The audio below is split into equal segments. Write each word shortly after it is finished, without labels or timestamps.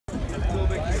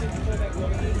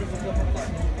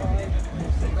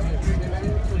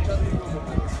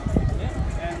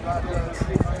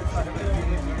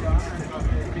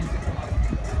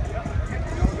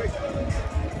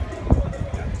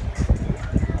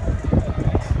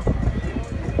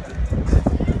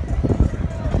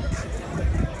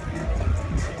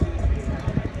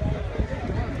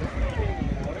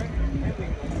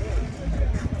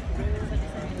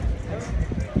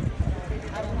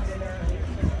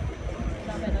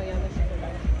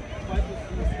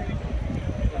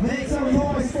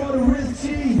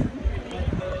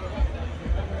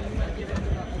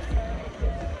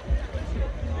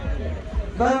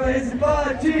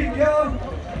keep going.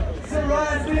 So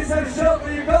rise, be so short,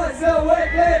 but you got so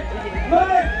wicked.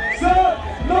 Make some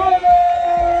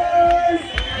noise!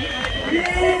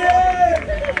 Yeah!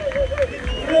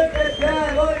 Look at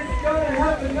that, what is going to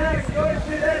happen next? Going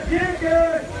to that Hugo!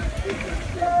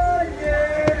 Oh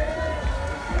yeah!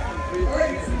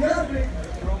 Like it's nothing.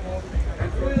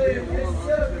 Really, it's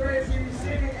so crazy. You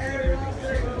see everyone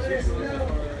saying, well, there's no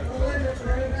limit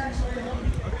for him actually.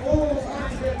 All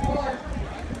onto the park.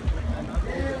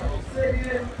 Yeah, say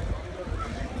it.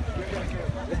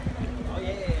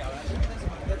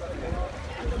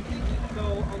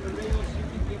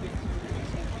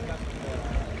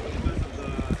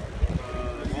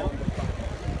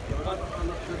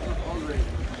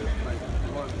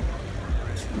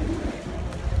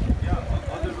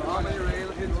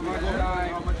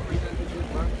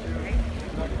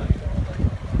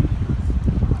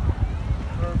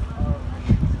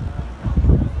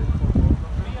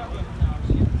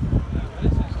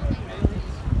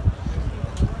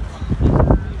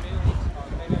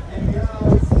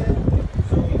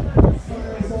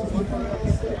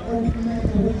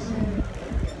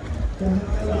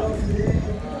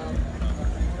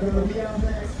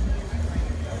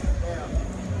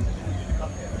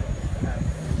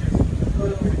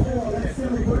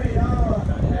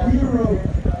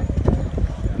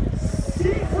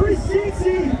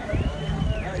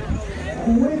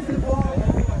 With the ball.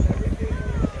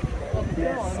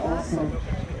 That's awesome.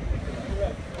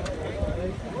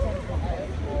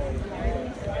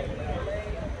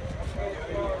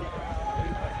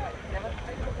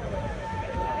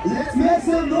 Let's make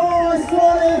some noise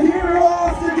for the hero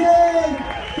of the game.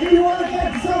 If you want to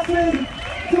get something,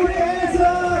 put your hands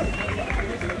up.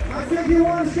 I think you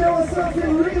want to show us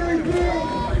something really big.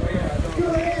 Put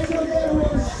your hands up there,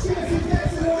 everyone. Shit, you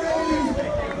guys are already.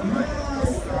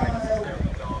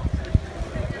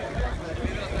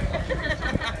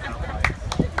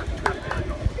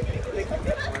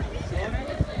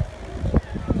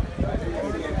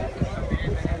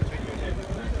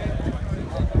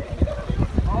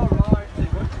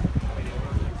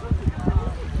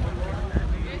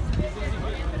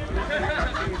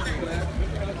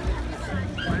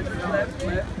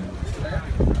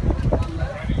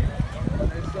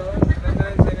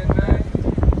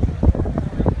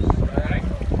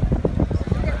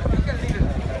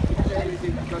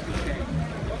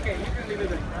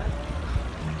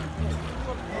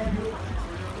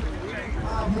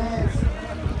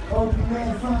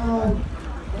 Nice style.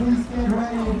 Please get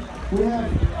ready. We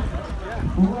have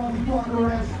Robbie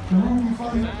Conquerors, Ruby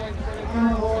Funny,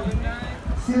 Emanuel,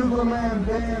 Silverman,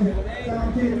 Ben,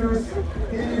 Tom Kickers,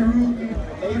 Kenny Ruby,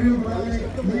 Ariel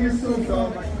Malik, Lear Sofa,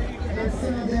 and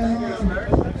Sam Delhan.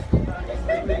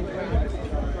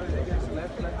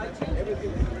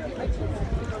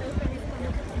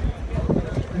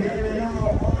 Maybe now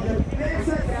on the base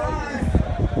at 5.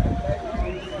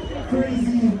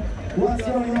 Crazy, what's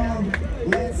going on?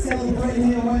 Let's celebrate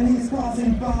him when he's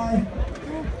passing by.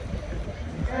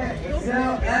 So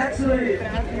actually,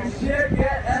 you should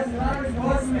get as loud as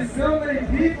possible. So many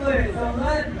people here, so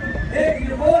let hit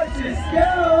your voices. Go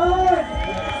on!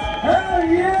 Hell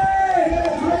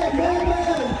yeah! Let's remember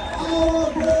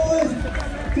our boys,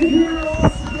 the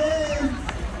heroes today.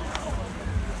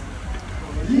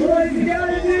 Boys, you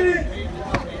gotta do it!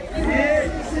 Yeah.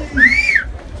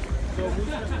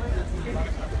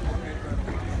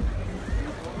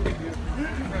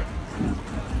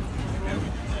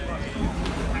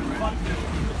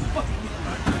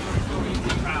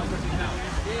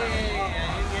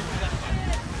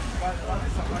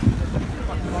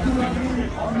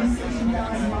 On this session,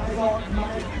 guys, my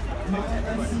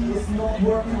MC is not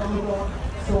working on the dog,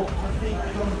 so I think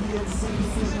I'm going to be at the same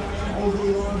position I am all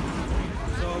day long.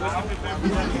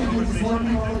 If I think he's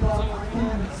working on the dog, I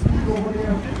can speak over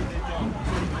there.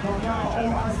 But now,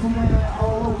 all eyes on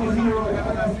our local hero,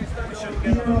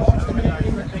 hero of the day.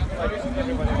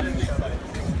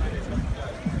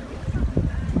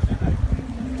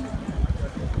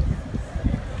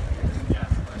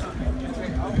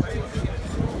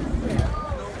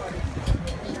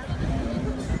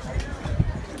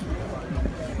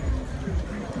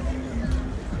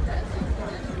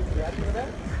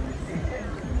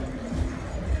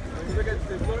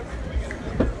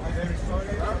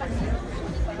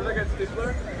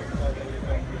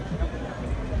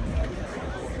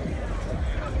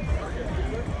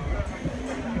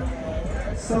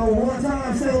 So one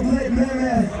time celebrate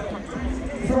Emanuel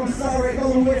from Sarek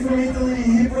all the way from Italy.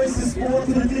 He brings the sport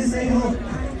to the disabled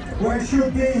where it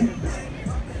should be.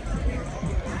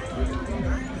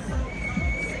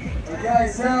 Okay,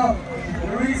 so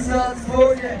The results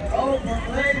for the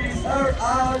open ladies are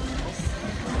out.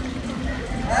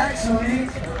 Actually,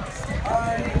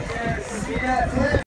 I can see that.